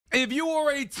if you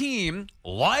are a team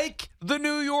like the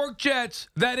New York Jets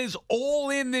that is all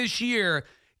in this year,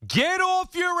 get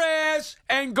off your ass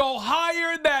and go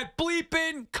hire that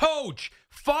bleeping coach.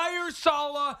 Fire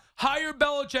Saleh, hire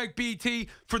Belichick, BT.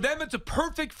 For them, it's a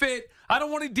perfect fit. I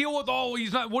don't want to deal with,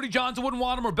 he's not, Woody Johnson wouldn't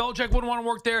want him or Belichick wouldn't want to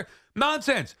work there.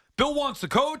 Nonsense. Bill wants the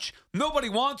coach. Nobody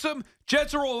wants him.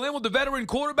 Jets are all in with the veteran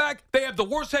quarterback. They have the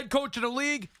worst head coach in the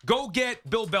league. Go get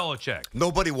Bill Belichick.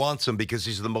 Nobody wants him because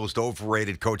he's the most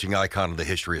overrated coaching icon in the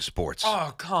history of sports.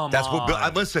 Oh, come That's on. what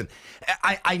Bill, listen,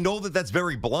 I know that that's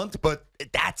very blunt, but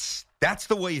that's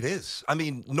the way it is. I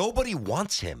mean, nobody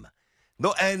wants him.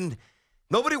 No, and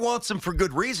nobody wants him for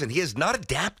good reason. He has not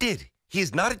adapted. He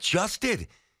has not adjusted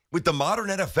with the modern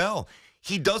NFL.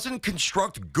 He doesn't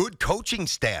construct good coaching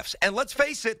staffs. And let's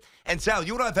face it, and Sal,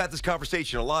 you and I have had this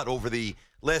conversation a lot over the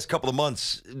last couple of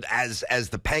months as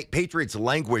the Patriots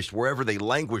languished wherever they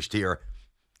languished here.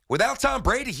 Without Tom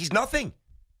Brady, he's nothing.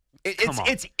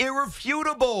 It's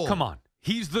irrefutable. Come on.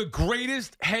 He's the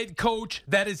greatest head coach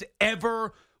that has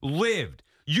ever lived.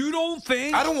 You don't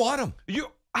think? I don't want him.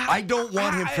 I don't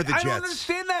want him for the Jets. I don't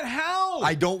understand that. How?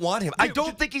 I don't want him. I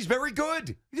don't think he's very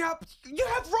good. Yeah, you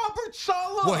have Robert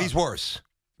Saleh. Well, he's worse.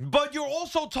 But you're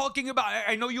also talking about,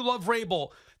 I know you love Vrabel.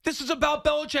 This is about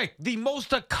Belichick, the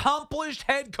most accomplished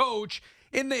head coach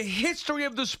in the history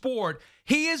of the sport.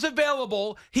 He is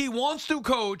available. He wants to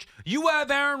coach. You have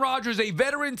Aaron Rodgers, a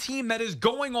veteran team that is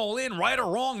going all in, right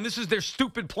or wrong. This is their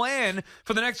stupid plan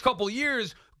for the next couple of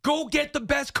years. Go get the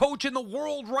best coach in the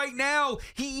world right now.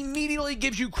 He immediately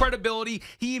gives you credibility.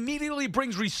 He immediately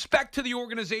brings respect to the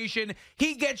organization.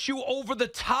 He gets you over the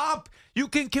top. You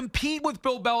can compete with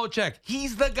Bill Belichick.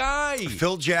 He's the guy.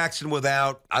 Phil Jackson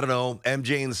without, I don't know,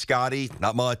 MJ and Scotty,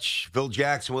 not much. Phil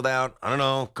Jackson without, I don't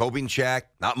know, Kobe and Shaq,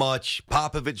 not much.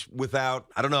 Popovich without,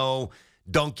 I don't know,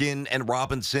 Duncan and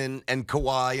Robinson and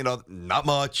Kawhi, not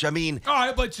much. I mean, all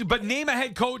right, but name a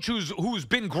head coach who's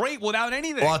been great without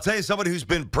anything. Well, I'll tell you somebody who's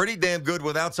been pretty damn good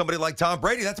without somebody like Tom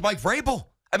Brady. That's Mike Vrabel.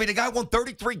 I mean, the guy won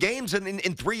 33 games in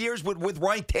 3 years with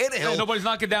Ryan Tannehill. Yeah, nobody's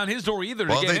knocking down his door either.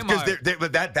 Well, to get him hired.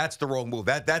 but that's the wrong move.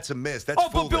 That's a miss. That's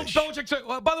foolish. But Bill Belichick said,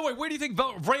 by the way, where do you think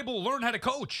Vrabel learned how to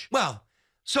coach? Well,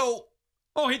 so.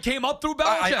 Oh, he came up through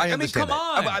Belichick. I mean, come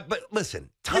on. But listen,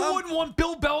 you wouldn't want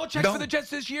Bill Belichick for the Jets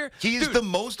this year? He is the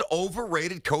most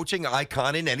overrated coaching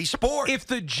icon in any sport. If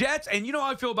the Jets, and you know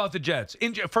how I feel about the Jets.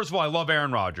 First of all, I love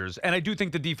Aaron Rodgers, and I do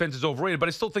think the defense is overrated, but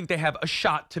I still think they have a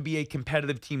shot to be a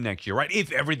competitive team next year, right?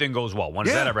 If everything goes well. When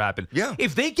does that ever happen? Yeah.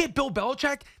 If they get Bill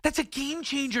Belichick, that's a game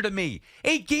changer to me.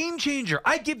 A game changer.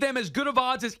 I give them as good of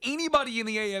odds as anybody in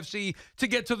the AFC to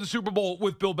get to the Super Bowl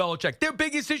with Bill Belichick. Their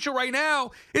biggest issue right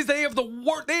now is they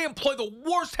employ the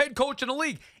worst head coach in the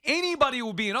league. Anybody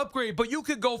will be an upgrade, but you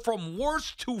could go from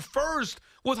worst to first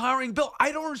with hiring Bill.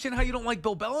 I don't understand how you don't like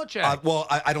Bill Belichick.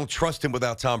 I don't trust him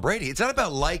without Tom Brady. It's not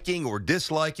about liking or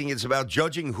disliking. It's about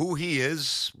judging who he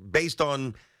is based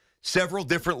on several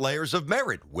different layers of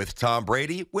merit, with Tom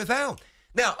Brady, without.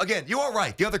 Now, again, you are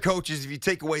right. The other coaches, if you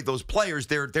take away those players,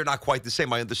 they're not quite the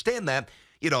same. I understand that.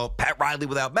 Pat Riley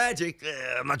without magic,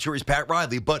 I'm not sure he's Pat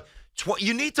Riley, but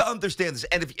you need to understand this.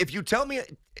 And if you tell me,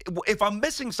 if I'm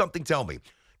missing something, tell me.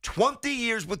 20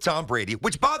 years with Tom Brady,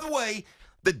 which, by the way,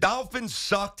 the Dolphins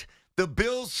sucked. The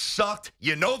Bills sucked.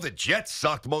 The Jets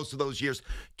sucked most of those years.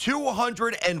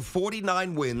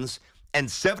 249 wins and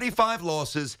 75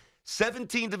 losses,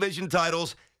 17 division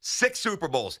titles, 6 Super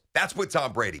Bowls. That's with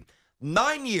Tom Brady.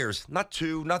 9 years, not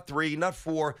 2, not 3, not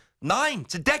 4, 9.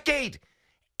 It's a decade.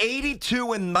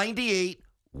 82 and 98,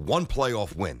 1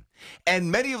 playoff win.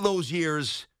 And many of those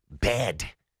years, bad.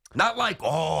 Not like,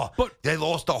 but they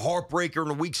lost a heartbreaker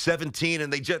in week 17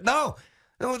 and they just, no,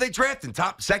 they drafted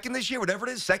second this year, whatever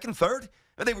it is, second, third.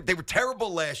 They were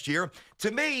terrible last year.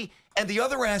 To me, and the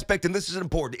other aspect, and this is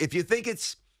important, if you think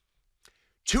it's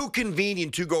too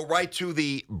convenient to go right to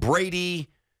the Brady,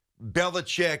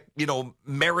 Belichick,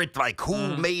 merit, like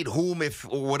who made whom, if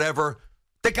or whatever,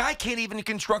 the guy can't even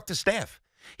construct a staff.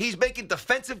 He's making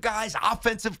defensive guys,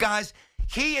 offensive guys.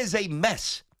 He is a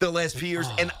mess the last few years,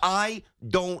 and I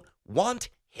don't want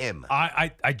him.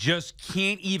 I just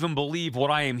can't even believe what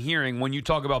I am hearing when you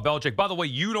talk about Belichick. By the way,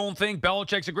 you don't think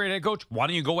Belichick's a great head coach? Why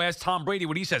don't you go ask Tom Brady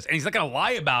what he says? And he's not going to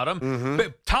lie about him. Mm-hmm.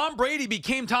 But Tom Brady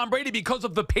became Tom Brady because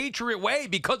of the Patriot way,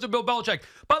 because of Bill Belichick.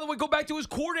 By the way, go back to his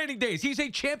coordinating days. He's a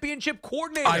championship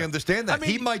coordinator. I understand that.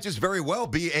 He might just very well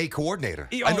be a coordinator.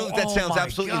 I know that sounds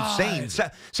absolutely insane.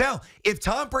 Sal, if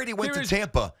Tom Brady went to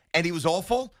Tampa and he was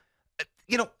awful,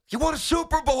 he won a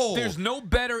Super Bowl. There's no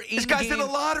better in-game. This guy's in the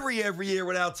lottery every year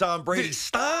without Tom Brady.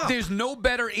 Stop. There's no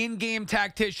better in-game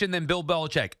tactician than Bill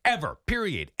Belichick ever.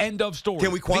 Period. End of story.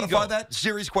 Can we quantify that?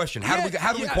 Serious question. How do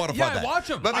we quantify that? Watch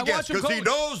him. Let me guess, because he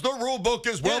knows the rule book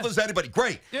as well as anybody.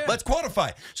 Great. Yeah. Let's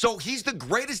quantify. So he's the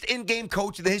greatest in-game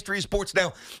coach in the history of sports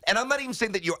now. And I'm not even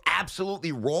saying that you're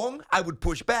absolutely wrong. I would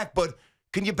push back, but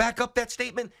can you back up that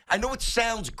statement? I know it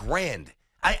sounds grand.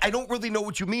 I don't really know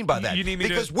what you mean by that. You need me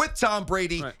because with Tom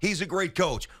Brady, he's a great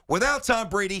coach. Without Tom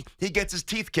Brady, he gets his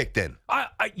teeth kicked in.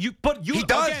 He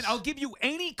does. Again, I'll give you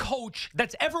any coach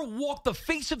that's ever walked the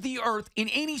face of the earth in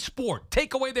any sport.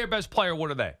 Take away their best player.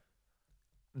 What are they?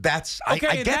 I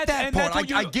get that part.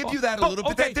 I give you that a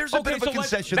little bit. There's a bit of a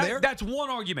concession there. That's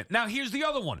one argument. Now, here's the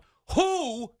other one.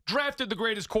 Who drafted the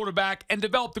greatest quarterback and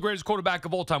developed the greatest quarterback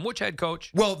of all time? Which head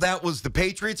coach? Well, that was the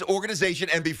Patriots organization.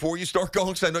 And before you start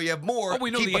going, because I know you have more.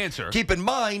 We know the answer. Keep in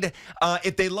mind,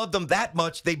 if they loved him that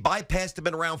much, they bypassed him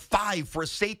in round 5 for a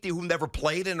safety who never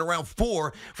played, and in round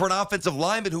 4 for an offensive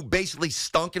lineman who basically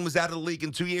stunk and was out of the league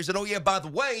in 2 years. And by the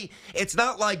way, it's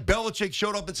not like Belichick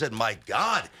showed up and said, my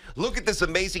God, look at this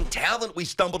amazing talent we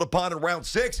stumbled upon in round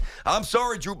 6. I'm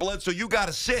sorry, Drew Bledsoe, you got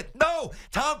to sit. No,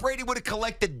 Tom Brady would have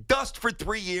collected dust for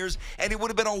 3 years, and he would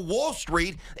have been on Wall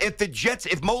Street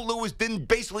if Mo Lewis didn't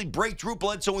basically break Drew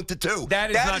Bledsoe into 2. That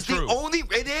is not true.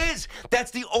 It is. That's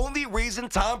the only reason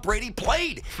Tom Brady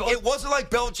played. It wasn't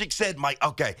like Belichick said,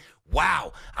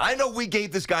 wow, I know we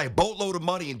gave this guy a boatload of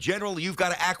money. In general, you've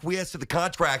got to acquiesce to the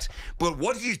contracts. But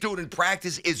what he's doing in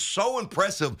practice is so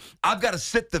impressive. I've got to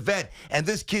sit the vet. And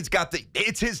this kid's got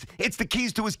it's the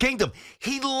keys to his kingdom.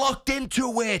 He lucked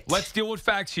into it. Let's deal with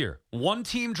facts here. One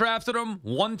team drafted him.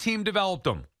 One team developed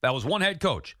him. That was one head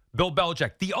coach, Bill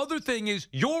Belichick. The other thing is,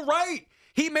 you're right.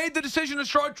 He made the decision to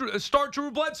start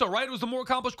Drew Bledsoe, right? It was the more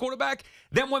accomplished quarterback.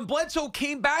 Then when Bledsoe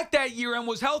came back that year and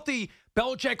was healthy,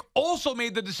 Belichick also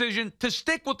made the decision to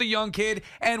stick with the young kid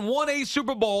and won a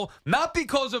Super Bowl, not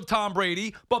because of Tom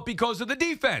Brady, but because of the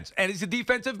defense. And he's a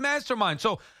defensive mastermind.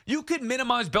 So you could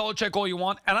minimize Belichick all you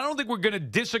want, and I don't think we're going to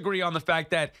disagree on the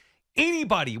fact that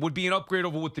anybody would be an upgrade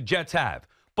over what the Jets have.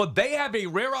 But they have a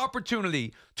rare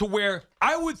opportunity to where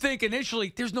I would think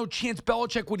initially there's no chance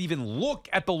Belichick would even look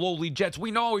at the lowly Jets.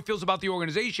 We know how he feels about the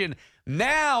organization.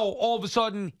 Now, all of a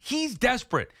sudden, he's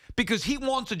desperate because he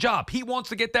wants a job. He wants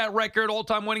to get that record,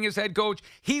 all-time winningest head coach.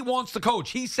 He wants to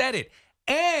coach. He said it.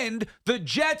 And the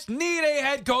Jets need a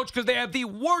head coach because they have the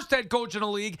worst head coach in the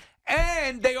league,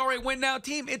 and they are a win-now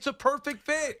team. It's a perfect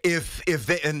fit. If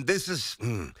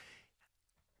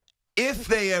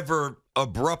they ever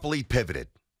abruptly pivoted,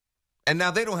 and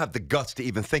now they don't have the guts to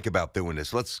even think about doing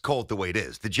this. Let's call it the way it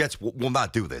is. The Jets will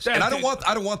not do this, and I don't want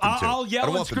them to. I'll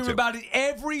yell and scream about it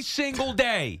every single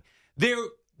day. Dude,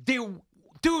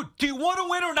 do you want to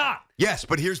win or not? Yes,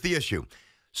 but here's the issue.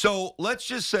 So let's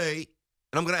just say,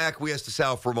 and I'm going to acquiesce to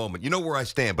Sal for a moment. You know where I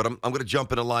stand, but I'm going to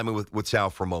jump in alignment with Sal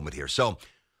for a moment here. So,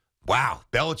 wow,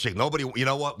 Belichick, nobody. You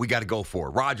know what? We got to go for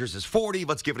it. Rodgers is 40.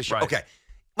 Let's give it a shot. Right. Okay.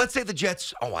 Let's say the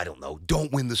Jets, I don't know, don't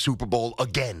win the Super Bowl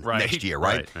again next year,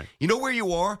 right? You know where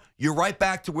you are? You're right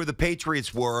back to where the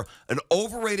Patriots were, an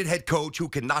overrated head coach who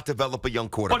cannot develop a young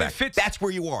quarterback. But it fits. That's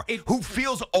where you are, who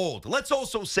feels old. Let's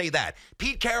also say that.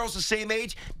 Pete Carroll's the same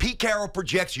age. Pete Carroll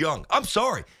projects young. I'm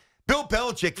sorry. Bill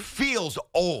Belichick feels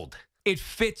old. It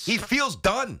fits. He feels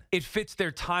done. It fits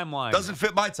their timeline. Doesn't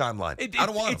fit my timeline. I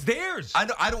don't want him. It's theirs. I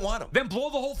don't want him. Then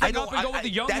blow the whole thing up and go with the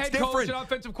young head coach and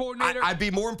offensive coordinator. I'd be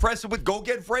more impressed with go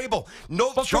get Vrabel.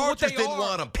 No, Chargers didn't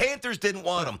want him. Panthers didn't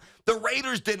want him. The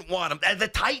Raiders didn't want him. The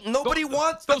Titans, nobody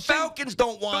wants. The Falcons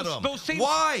don't want him.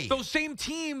 Why? Those same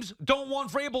teams don't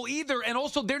want Vrabel either, and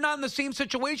also they're not in the same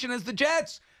situation as the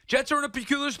Jets. Jets are in a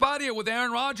peculiar spot here with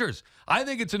Aaron Rodgers. I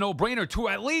think it's a no-brainer to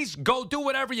at least go do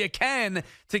whatever you can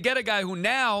to get a guy who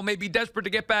now may be desperate to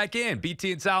get back in.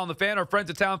 BT and Sal and the Fan, our friends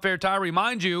at Town Fair Tire,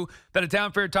 remind you that at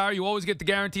Town Fair Tire, you always get the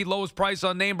guaranteed lowest price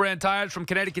on name-brand tires from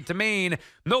Connecticut to Maine.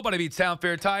 Nobody beats Town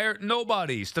Fair Tire.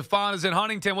 Nobody. Stefan is in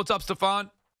Huntington. What's up,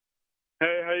 Stefan?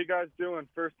 Hey, how you guys doing?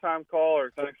 First-time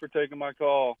caller. Thanks for taking my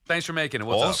call. Thanks for making it.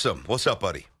 What's awesome. What's up,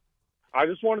 buddy? I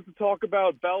just wanted to talk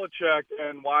about Belichick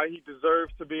and why he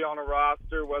deserves to be on a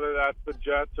roster, whether that's the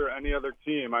Jets or any other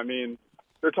team. I mean,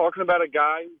 they're talking about a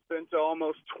guy who's been to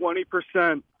almost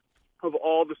 20% of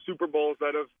all the Super Bowls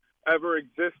that have ever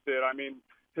existed. I mean,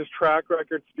 his track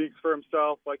record speaks for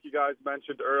himself, like you guys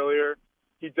mentioned earlier.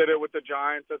 He did it with the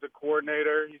Giants as a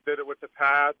coordinator. He did it with the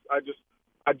Pats.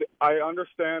 I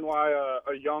understand why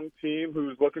a young team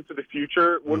who's looking to the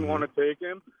future wouldn't want to take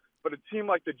him. But a team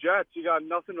like the Jets, you got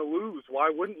nothing to lose. Why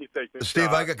wouldn't you take this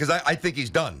Steve, shot? because I think he's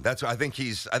done. I think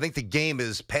the game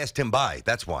is passed him by.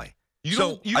 That's why.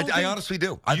 I honestly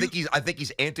do. I think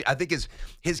he's anti. I think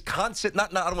his concept.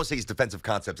 Not. I don't want to say his defensive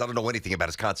concepts. I don't know anything about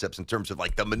his concepts in terms of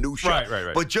like the minutia.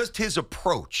 Right. But just his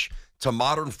approach to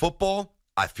modern football,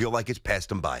 I feel like it's passed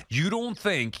him by. You don't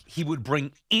think he would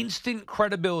bring instant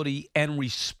credibility and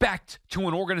respect to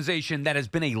an organization that has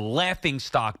been a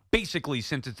laughingstock basically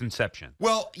since its inception?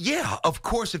 Well, yeah, of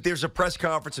course, if there's a press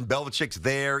conference and Belichick's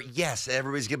there, yes,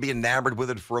 everybody's going to be enamored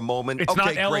with it for a moment. It's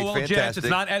okay, not great, LOL fantastic. Jets, it's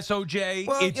not SOJ.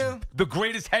 Well, it's the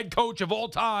greatest head coach of all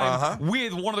time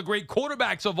with one of the great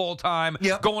quarterbacks of all time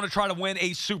going to try to win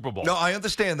a Super Bowl. No, I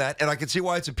understand that, and I can see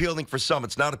why it's appealing for some.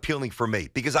 It's not appealing for me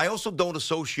because I also don't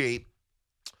associate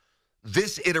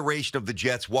this iteration of the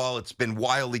Jets, while it's been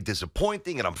wildly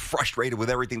disappointing and I'm frustrated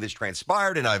with everything that's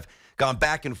transpired, and I've gone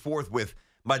back and forth with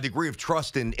my degree of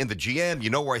trust in the GM, you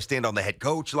know where I stand on the head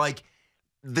coach, like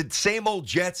the same old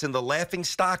Jets and the laughing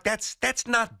stock, that's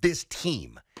not this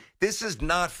team. This is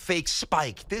not fake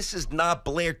Spike. This is not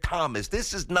Blair Thomas.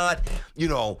 This is not,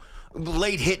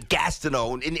 late hit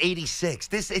Gastineau in '86.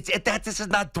 This is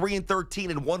not 3-13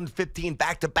 and 1-15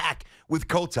 back-to-back with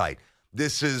Kotite.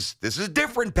 This is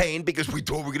different, Payne, because we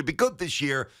thought we were going to be good this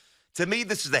year. To me,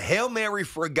 this is a Hail Mary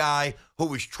for a guy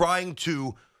who is trying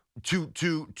to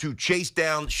chase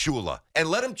down Shula. And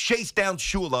let him chase down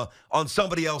Shula on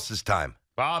somebody else's time.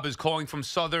 Bob is calling from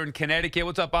Southern Connecticut.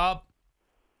 What's up, Bob?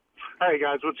 Hey,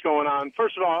 guys, what's going on?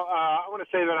 First of all, I want to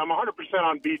say that I'm 100%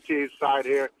 on BT's side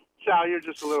here. Sal, you're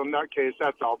just a little nutcase,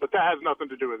 that's all. But that has nothing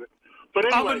to do with it. But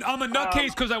anyway, I'm a nutcase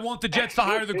because I want the Jets to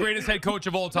hire the greatest head coach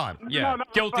of all time. Yeah, no,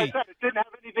 guilty. It didn't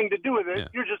have anything to do with it. Yeah.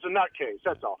 You're just a nutcase,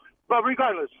 that's all. But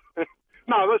regardless,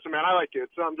 no, listen, man, I like you.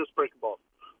 So I'm just breaking balls.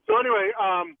 So anyway,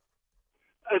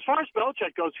 as far as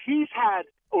Belichick goes, he's had,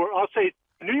 or I'll say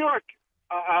New York,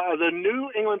 the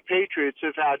New England Patriots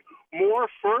have had more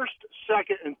first,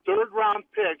 second, and third round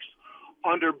picks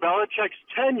under Belichick's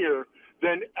tenure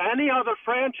than any other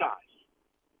franchise.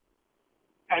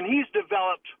 And he's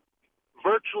developed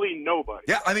virtually nobody.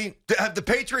 Yeah, I mean, have the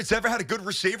Patriots ever had a good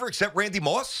receiver except Randy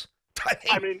Moss?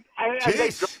 They've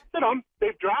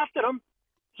drafted him.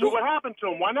 So what happened to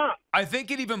him? Why not? I think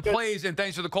it even plays, and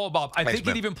thanks for the call, Bob. I think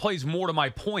it even plays more to my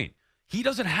point. He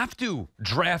doesn't have to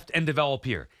draft and develop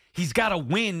here. He's got to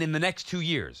win in the next 2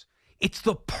 years. It's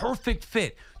the perfect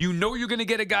fit. You know you're going to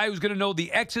get a guy who's going to know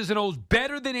the X's and O's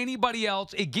better than anybody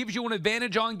else. It gives you an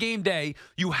advantage on game day.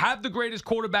 You have the greatest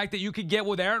quarterback that you could get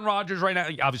with Aaron Rodgers right now.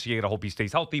 Obviously, you got to hope he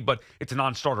stays healthy, but it's a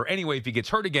non-starter anyway if he gets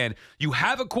hurt again. You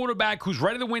have a quarterback who's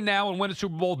ready to win now and win a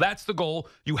Super Bowl. That's the goal.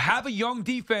 You have a young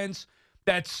defense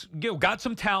that's got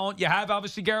some talent. You have,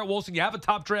 obviously, Garrett Wilson. You have a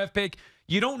top draft pick.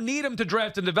 You don't need him to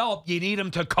draft and develop. You need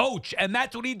him to coach, and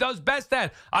that's what he does best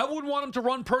at. I wouldn't want him to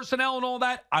run personnel and all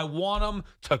that. I want him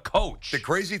to coach. The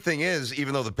crazy thing is,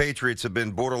 even though the Patriots have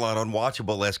been borderline unwatchable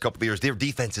the last couple of years, their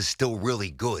defense is still really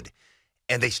good,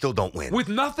 and they still don't win. With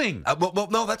nothing. Well,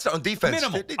 no, that's on defense.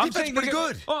 Minimal. Their defense is pretty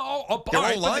good. Their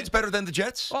whole line's better than the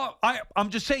Jets. I'm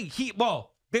just saying,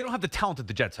 they don't have the talent that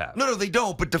the Jets have. No, they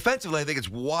don't. But defensively, I think it's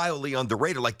wildly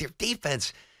underrated. Like, their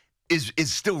defense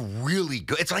is still really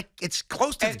good. It's like it's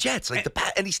close to the Jets,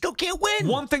 and he still can't win.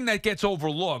 One thing that gets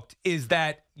overlooked is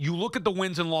that you look at the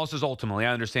wins and losses ultimately.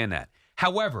 I understand that.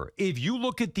 However, if you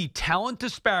look at the talent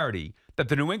disparity that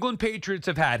the New England Patriots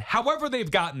have had, however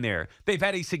they've gotten there, they've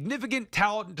had a significant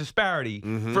talent disparity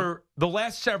for the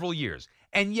last several years.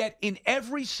 And yet in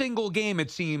every single game,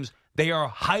 it seems, they are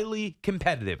highly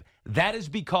competitive. That is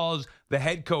because the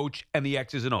head coach and the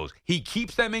X's and O's. He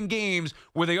keeps them in games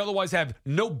where they otherwise have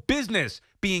no business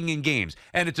being in games.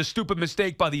 And it's a stupid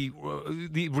mistake by the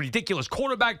ridiculous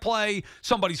quarterback play,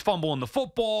 somebody's fumbling the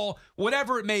football,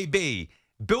 whatever it may be.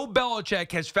 Bill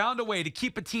Belichick has found a way to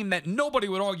keep a team that nobody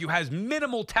would argue has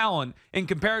minimal talent in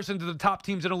comparison to the top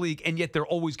teams in the league, and yet they're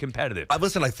always competitive.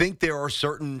 Listen, I think there are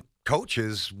certain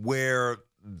coaches where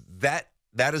that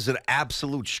is an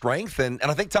absolute strength, and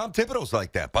I think Tom Thibodeau's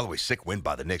like that. By the way, sick win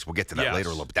by the Knicks. We'll get to that later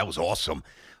a little bit. That was awesome.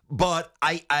 But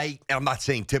I'm not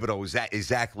saying Thibodeau is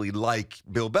exactly like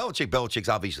Bill Belichick. Belichick's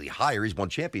obviously higher. He's won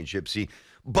championships.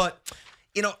 But,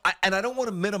 I don't want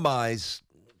to minimize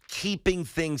keeping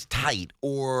things tight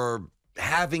or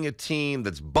having a team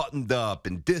that's buttoned up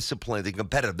and disciplined and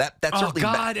competitive. That certainly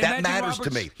that matters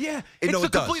to me. Yeah, it's the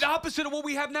complete opposite of what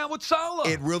we have now with Saleh.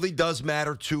 It really does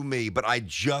matter to me, but I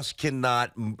just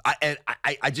cannot.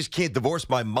 I just can't divorce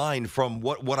my mind from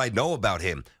what I know about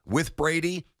him. With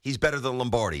Brady, he's better than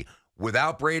Lombardi.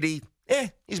 Without Brady,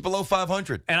 He's below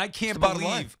 500. And I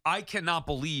That's cannot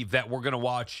believe that we're going to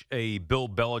watch a Bill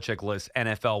Belichick-less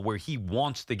NFL where he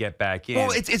wants to get back in.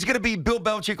 Well, it's going to be Bill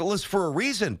Belichick-less for a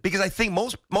reason, because I think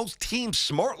most teams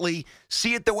smartly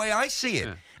see it the way I see it.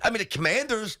 Yeah. I mean, the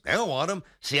Commanders, they don't want him.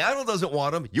 Seattle doesn't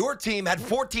want him. Your team had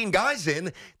 14 guys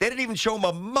in. They didn't even show him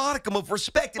a modicum of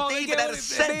respect. If they even had a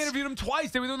sense. They interviewed him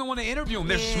twice. They were the only one to interview him.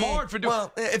 They're smart for doing.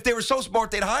 Well, if they were so smart,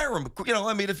 they'd hire him. You know,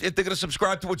 I mean, if they're going to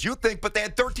subscribe to what you think, but they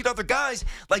had 13 other guys.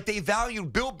 Like, they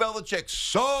valued Bill Belichick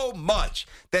so much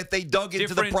that they dug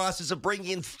into the process of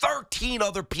bringing in 13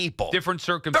 other people. Different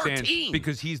circumstance. 13.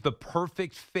 Because he's the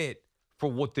perfect fit for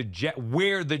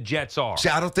where the Jets are. See,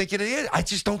 I don't think it is. I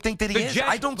just don't think that he is.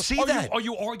 I don't see that. Are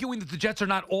you arguing that the Jets are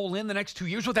not all in the next 2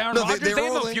 years with Aaron Rodgers? They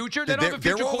have no future. They don't have a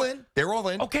future. They're all in. They're all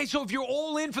in. Okay, so if you're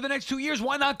all in for the next 2 years,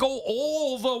 why not go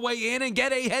all the way in and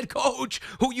get a head coach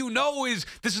who you know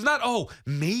this is not,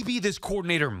 maybe this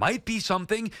coordinator might be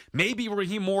something. Maybe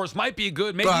Raheem Morris might be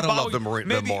good. Maybe I don't love the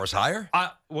Morris hire.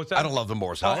 What's that? I don't love the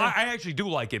Morris hire. I actually do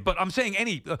like it, but I'm saying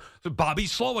Bobby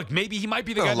Slowick, maybe he might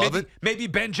be the guy. Maybe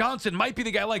Ben Johnson might be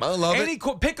the guy. Like, I love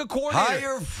pick a coordinator.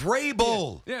 Hire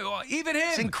Vrabel. Yeah, well, even him.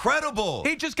 It's incredible.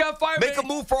 He just got fired. Make a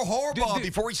move for Harbaugh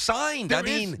before he signed.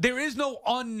 There is no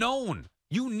unknown.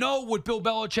 You know what Bill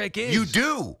Belichick is. You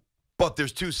do, but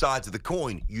there's two sides of the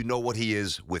coin. You know what he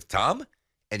is with Tom,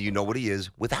 and you know what he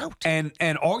is without. And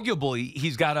arguably,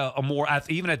 he's got a more,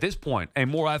 even at this point, a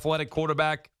more athletic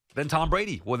quarterback than Tom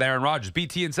Brady with Aaron Rodgers.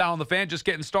 BT and Sal on the Fan just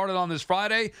getting started on this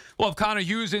Friday. We'll have Connor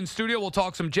Hughes in studio. We'll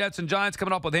talk some Jets and Giants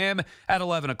coming up with him at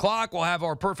 11 o'clock. We'll have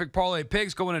our perfect parlay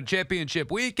picks going into championship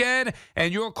weekend.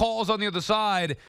 And your calls on the other side